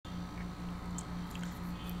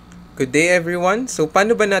Good day everyone! So,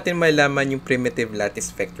 paano ba natin malaman yung primitive lattice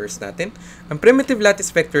vectors natin? Ang primitive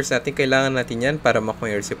lattice vectors natin, kailangan natin yan para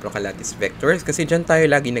makuha yung reciprocal lattice vectors kasi dyan tayo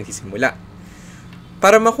lagi nagsisimula.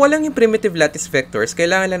 Para makuha lang yung primitive lattice vectors,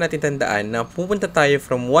 kailangan lang natin tandaan na pupunta tayo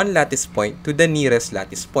from one lattice point to the nearest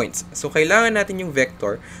lattice points. So, kailangan natin yung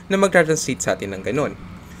vector na mag-translate sa atin ng ganun.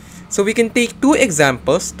 So, we can take two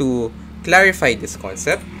examples to clarify this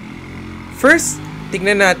concept. First,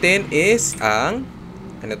 tignan natin is ang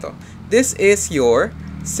This is your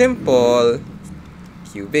simple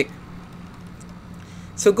cubic.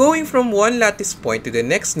 So going from one lattice point to the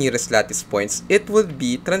next nearest lattice points, it would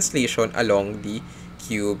be translation along the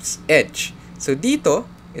cube's edge. So dito,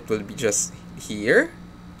 it will be just here,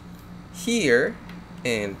 here,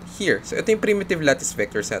 and here. So ito yung primitive lattice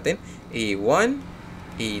vectors natin, A1,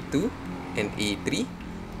 A2, and A3,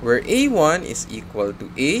 where A1 is equal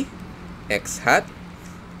to A x hat.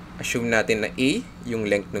 Assume natin na A yung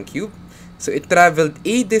length ng cube. So, it traveled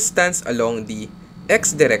A distance along the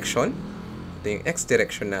x direction. Ito yung x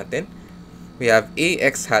direction natin. We have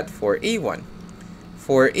ax hat for A1.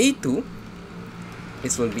 For A2,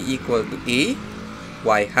 this will be equal to A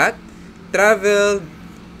y hat. Traveled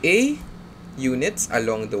A units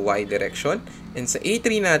along the y direction. And sa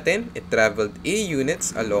A3 natin, it traveled A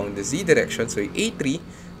units along the z direction. So, A3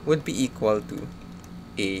 would be equal to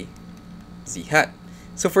A z hat.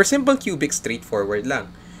 So, for simple cubic, straightforward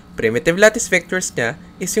lang. Primitive lattice vectors niya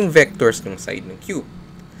is yung vectors ng side ng cube.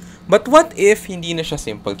 But what if hindi na siya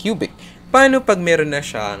simple cubic? Paano pag meron na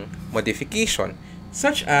siyang modification?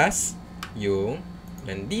 Such as yung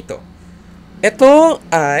nandito. Ito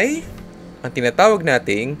ay ang tinatawag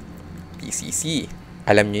nating PCC.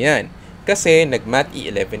 Alam nyo yan. Kasi nag-Math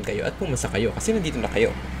E11 kayo at pumasa kayo kasi nandito na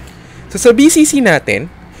kayo. So, sa BCC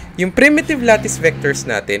natin, yung primitive lattice vectors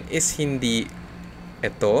natin is hindi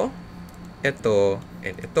ito,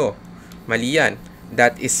 and ito. Mali yan.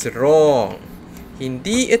 That is wrong.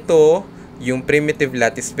 Hindi ito yung primitive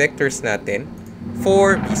lattice vectors natin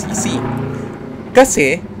for BCC.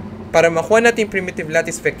 Kasi, para makuha natin primitive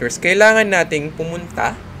lattice vectors, kailangan nating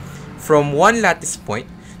pumunta from one lattice point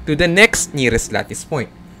to the next nearest lattice point.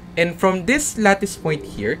 And from this lattice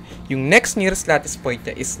point here, yung next nearest lattice point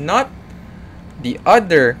niya is not the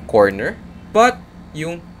other corner, but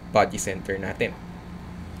yung body center natin.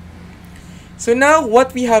 So now,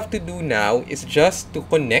 what we have to do now is just to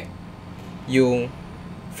connect yung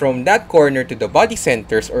from that corner to the body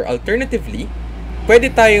centers, or alternatively,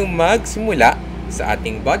 pwede tayong magsimula sa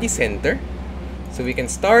ating body center. So we can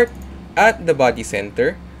start at the body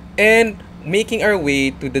center and making our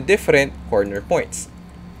way to the different corner points.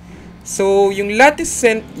 So yung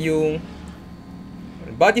yung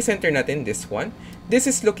body center natin, this one, this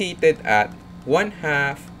is located at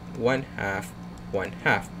 1/2, 1/2,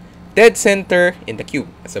 1/2. Dead center in the cube.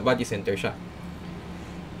 As a body center siya.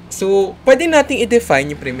 So, pwede nating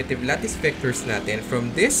i-define yung primitive lattice vectors natin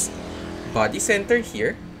from this body center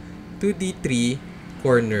here to the three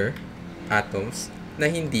corner atoms na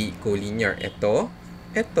hindi collinear. Ito,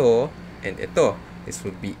 and ito. This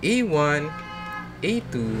would be A1,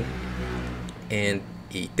 A2, and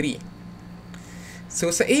A3. So,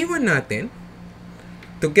 sa A1 natin,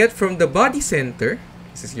 to get from the body center,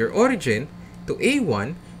 this is your origin, to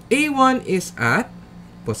A1 is at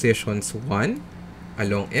positions 1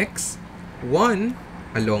 along x, 1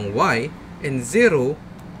 along y, and 0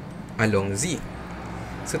 along z.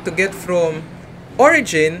 So to get from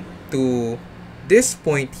origin to this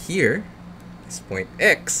point here, this point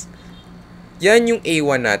x, yan yung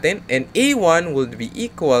A1 natin, and A1 will be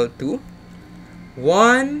equal to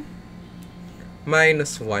 1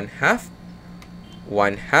 minus 1/2.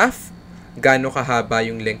 1/2. Gaano kahaba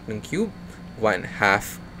yung length ng cube?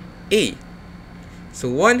 1/2 A. So,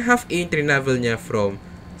 1/2 A travel niya from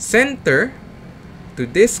center to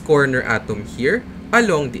this corner atom here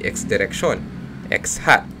along the x direction, x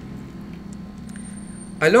hat.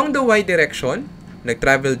 Along the y direction,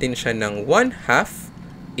 nag-travel din siya ng 1/2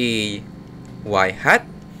 A y hat.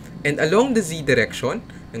 And along the z direction,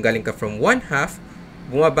 nanggaling ka from 1/2,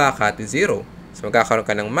 bumaba ka to 0. So, magkakaroon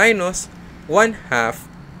ka ng minus 1/2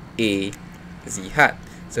 A z hat.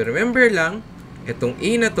 So, remember lang, itong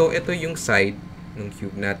A na to, ito yung side ng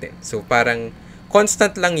cube natin. So, parang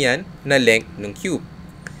constant lang yan na length ng cube.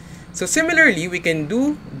 So, similarly, we can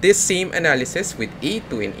do this same analysis with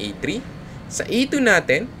A2 and A3. Sa A2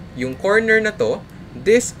 natin, yung corner na to,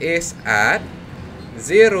 this is at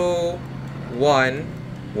 0, 1,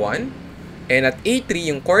 1. And at A3,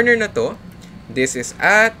 yung corner na to, this is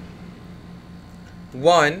at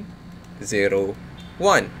 1, 0,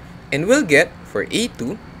 1. And we'll get, for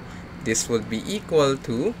A2, this will be equal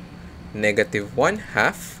to negative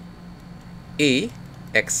 1/2 a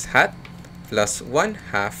x hat plus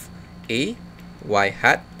 1/2 a y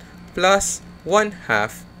hat plus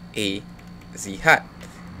 1/2 a z hat.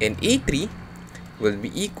 And a3 will be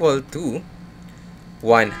equal to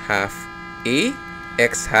 1/2 a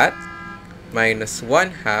x hat minus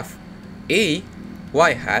 1/2 a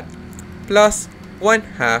y hat plus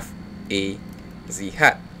 1/2 a z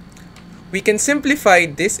hat. We can simplify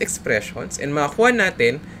these expressions and makakuha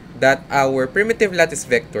natin that our primitive lattice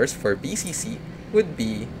vectors for BCC would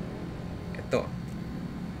be ito.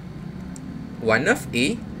 1 of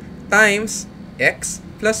a times x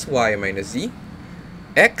plus y minus z,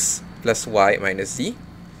 x plus y minus z.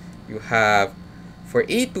 You have for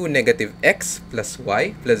a2 negative x plus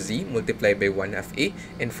y plus z multiplied by 1/2 a,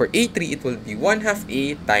 and for a3 it will be 1/2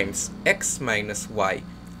 a times x minus y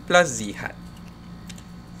plus z hat.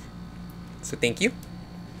 So thank you.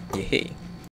 Yay!